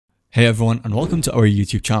Hey everyone, and welcome to our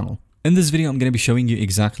YouTube channel. In this video, I'm going to be showing you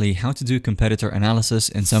exactly how to do competitor analysis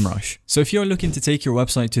in Semrush. So if you're looking to take your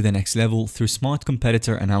website to the next level through smart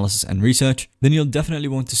competitor analysis and research, then you'll definitely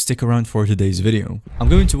want to stick around for today's video. I'm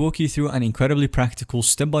going to walk you through an incredibly practical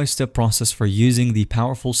step-by-step process for using the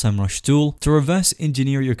powerful Semrush tool to reverse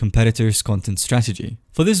engineer your competitor's content strategy.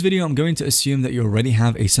 For this video, I'm going to assume that you already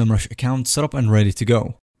have a Semrush account set up and ready to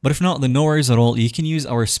go. But if not, then no worries at all. You can use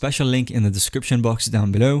our special link in the description box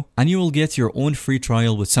down below and you will get your own free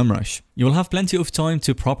trial with Semrush. You will have plenty of time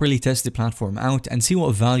to properly test the platform out and see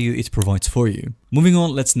what value it provides for you. Moving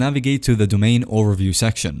on, let's navigate to the domain overview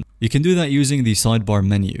section. You can do that using the sidebar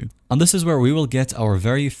menu. And this is where we will get our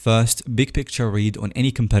very first big picture read on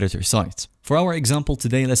any competitor site. For our example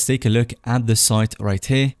today, let's take a look at this site right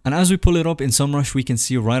here. And as we pull it up in Semrush, we can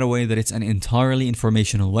see right away that it's an entirely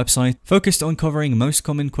informational website focused on covering most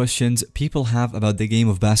common questions people have about the game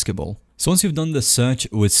of basketball. So once you've done the search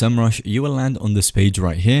with Semrush, you will land on this page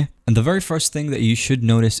right here. And the very first thing that you should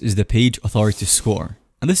notice is the page authority score.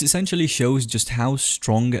 And this essentially shows just how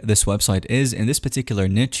strong this website is in this particular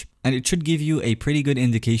niche, and it should give you a pretty good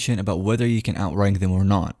indication about whether you can outrank them or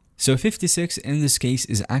not. So 56 in this case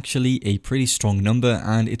is actually a pretty strong number,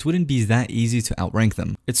 and it wouldn't be that easy to outrank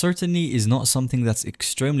them. It certainly is not something that's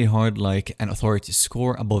extremely hard like an authority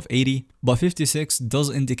score above 80, but 56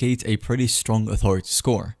 does indicate a pretty strong authority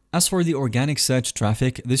score. As for the organic search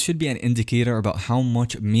traffic, this should be an indicator about how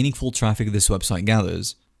much meaningful traffic this website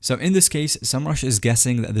gathers. So in this case, Semrush is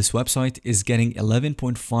guessing that this website is getting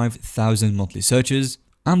 11.5 thousand monthly searches,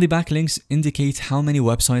 and the backlinks indicate how many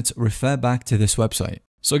websites refer back to this website.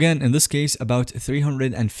 So again, in this case, about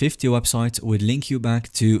 350 websites would link you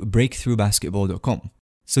back to breakthroughbasketball.com.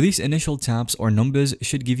 So these initial tabs or numbers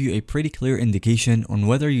should give you a pretty clear indication on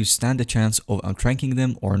whether you stand a chance of outranking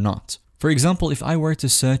them or not. For example, if I were to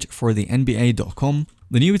search for the NBA.com,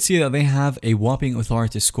 then you would see that they have a whopping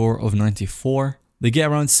authority score of 94. They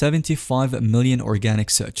get around 75 million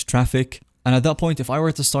organic search traffic. And at that point, if I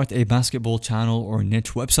were to start a basketball channel or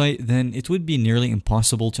niche website, then it would be nearly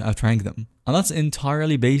impossible to outrank them. And that's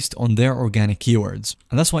entirely based on their organic keywords.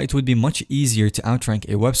 And that's why it would be much easier to outrank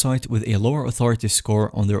a website with a lower authority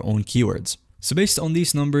score on their own keywords. So based on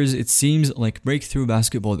these numbers, it seems like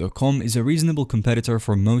breakthroughbasketball.com is a reasonable competitor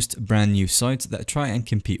for most brand new sites that try and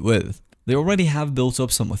compete with. They already have built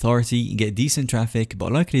up some authority, get decent traffic,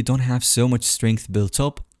 but likely don't have so much strength built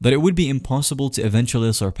up that it would be impossible to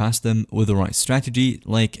eventually surpass them with the right strategy,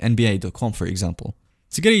 like NBA.com for example.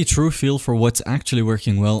 To get a true feel for what's actually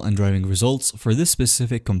working well and driving results for this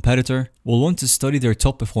specific competitor, we'll want to study their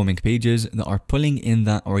top performing pages that are pulling in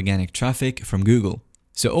that organic traffic from Google.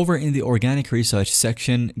 So over in the organic research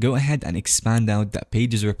section, go ahead and expand out that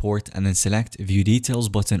pages report and then select View Details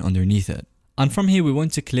button underneath it. And from here, we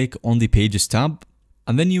want to click on the Pages tab,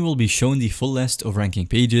 and then you will be shown the full list of ranking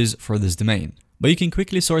pages for this domain. But you can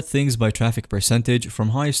quickly sort things by traffic percentage from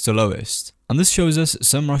highest to lowest. And this shows us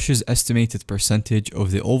Semrush's estimated percentage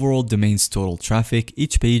of the overall domain's total traffic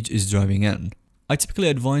each page is driving in. I typically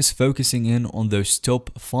advise focusing in on those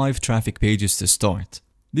top 5 traffic pages to start.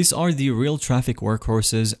 These are the real traffic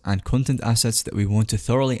workhorses and content assets that we want to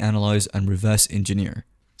thoroughly analyze and reverse engineer.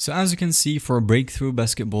 So as you can see for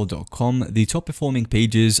breakthroughbasketball.com, the top performing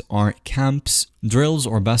pages are camps, drills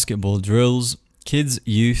or basketball drills, kids,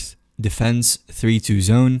 youth, defense, 3-2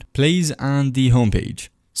 zone, plays, and the homepage.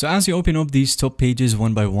 So as you open up these top pages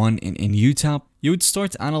one by one in a new tab, you would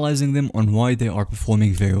start analyzing them on why they are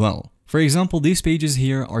performing very well. For example, these pages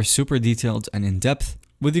here are super detailed and in-depth,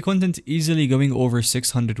 with the content easily going over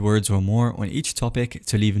 600 words or more on each topic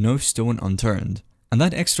to leave no stone unturned. And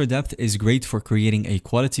that extra depth is great for creating a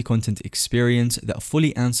quality content experience that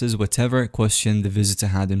fully answers whatever question the visitor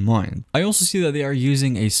had in mind. I also see that they are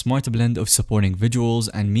using a smart blend of supporting visuals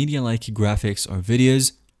and media-like graphics or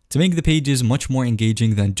videos to make the pages much more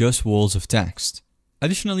engaging than just walls of text.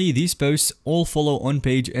 Additionally, these posts all follow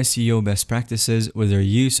on-page SEO best practices with their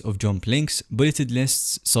use of jump links, bulleted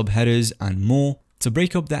lists, subheaders, and more to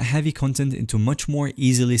break up that heavy content into much more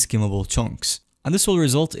easily skimmable chunks. And this will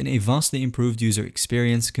result in a vastly improved user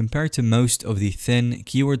experience compared to most of the thin,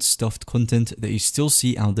 keyword-stuffed content that you still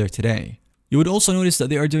see out there today. You would also notice that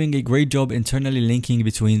they are doing a great job internally linking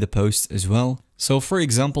between the posts as well. So for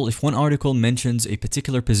example, if one article mentions a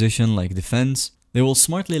particular position like defense, they will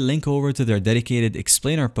smartly link over to their dedicated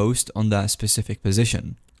explainer post on that specific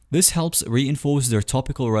position. This helps reinforce their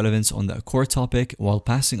topical relevance on that core topic while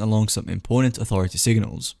passing along some important authority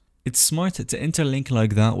signals. It's smart to interlink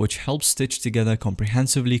like that, which helps stitch together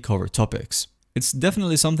comprehensively covered topics. It's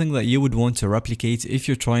definitely something that you would want to replicate if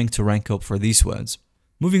you're trying to rank up for these words.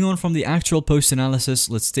 Moving on from the actual post analysis,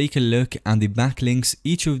 let's take a look at the backlinks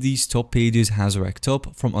each of these top pages has ranked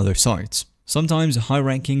up from other sites. Sometimes high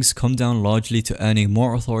rankings come down largely to earning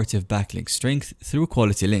more authoritative backlink strength through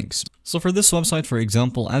quality links. So for this website, for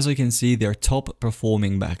example, as I can see, their top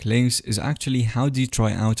performing backlinks is actually how do you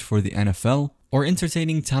try out for the NFL, or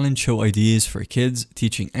entertaining talent show ideas for kids,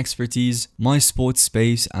 teaching expertise, my sports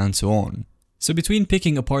space, and so on. So between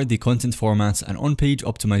picking apart the content formats and on-page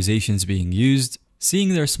optimizations being used, seeing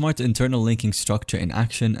their smart internal linking structure in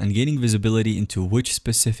action, and gaining visibility into which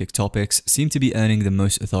specific topics seem to be earning the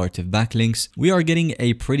most authoritative backlinks, we are getting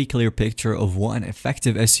a pretty clear picture of what an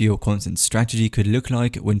effective SEO content strategy could look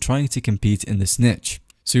like when trying to compete in this niche.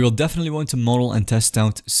 So you'll definitely want to model and test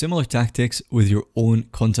out similar tactics with your own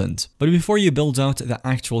content. But before you build out the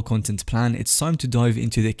actual content plan, it's time to dive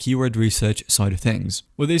into the keyword research side of things.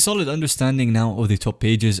 With a solid understanding now of the top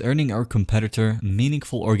pages earning our competitor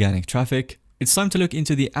meaningful organic traffic, it's time to look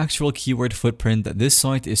into the actual keyword footprint that this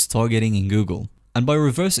site is targeting in Google. And by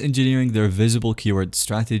reverse engineering their visible keyword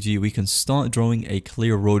strategy, we can start drawing a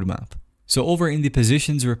clear roadmap. So over in the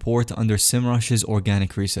positions report under Semrush's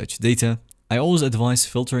organic research data, I always advise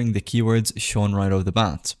filtering the keywords shown right off the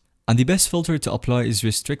bat. And the best filter to apply is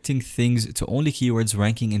restricting things to only keywords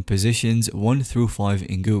ranking in positions 1 through 5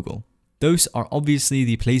 in Google. Those are obviously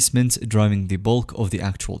the placements driving the bulk of the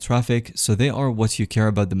actual traffic, so they are what you care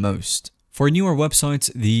about the most. For newer websites,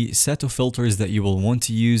 the set of filters that you will want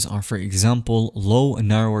to use are, for example, low and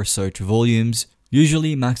narrower search volumes,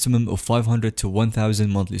 usually maximum of 500 to 1000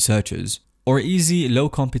 monthly searches, or easy low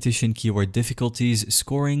competition keyword difficulties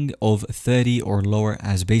scoring of 30 or lower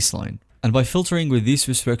as baseline. And by filtering with these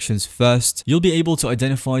restrictions first, you'll be able to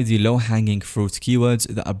identify the low-hanging fruit keywords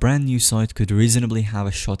that a brand new site could reasonably have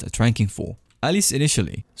a shot at ranking for, at least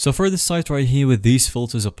initially. So for this site right here with these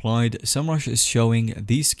filters applied, Semrush is showing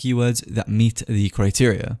these keywords that meet the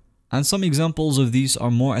criteria. And some examples of these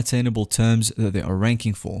are more attainable terms that they are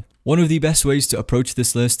ranking for. One of the best ways to approach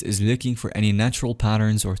this list is looking for any natural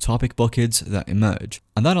patterns or topic buckets that emerge.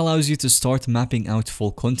 And that allows you to start mapping out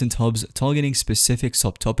full content hubs targeting specific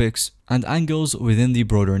subtopics and angles within the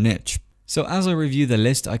broader niche. So as I review the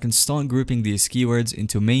list, I can start grouping these keywords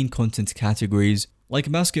into main content categories like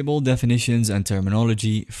basketball definitions and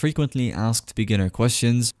terminology, frequently asked beginner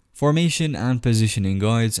questions, formation and positioning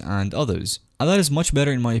guides, and others. And that is much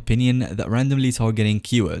better in my opinion than randomly targeting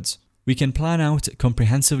keywords. We can plan out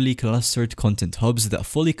comprehensively clustered content hubs that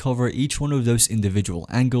fully cover each one of those individual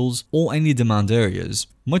angles or any demand areas.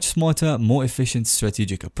 Much smarter, more efficient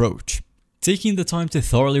strategic approach. Taking the time to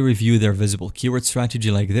thoroughly review their visible keyword strategy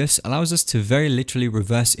like this allows us to very literally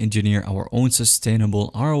reverse engineer our own sustainable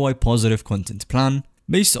ROI positive content plan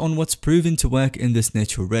based on what's proven to work in this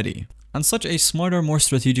niche already. And such a smarter, more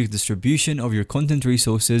strategic distribution of your content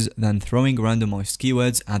resources than throwing randomized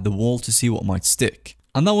keywords at the wall to see what might stick.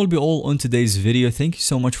 And that will be all on today's video. Thank you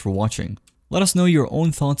so much for watching. Let us know your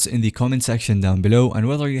own thoughts in the comment section down below and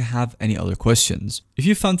whether you have any other questions. If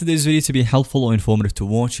you found today's video to be helpful or informative to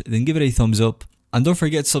watch, then give it a thumbs up. And don't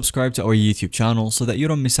forget to subscribe to our YouTube channel so that you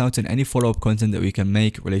don't miss out on any follow-up content that we can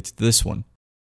make related to this one.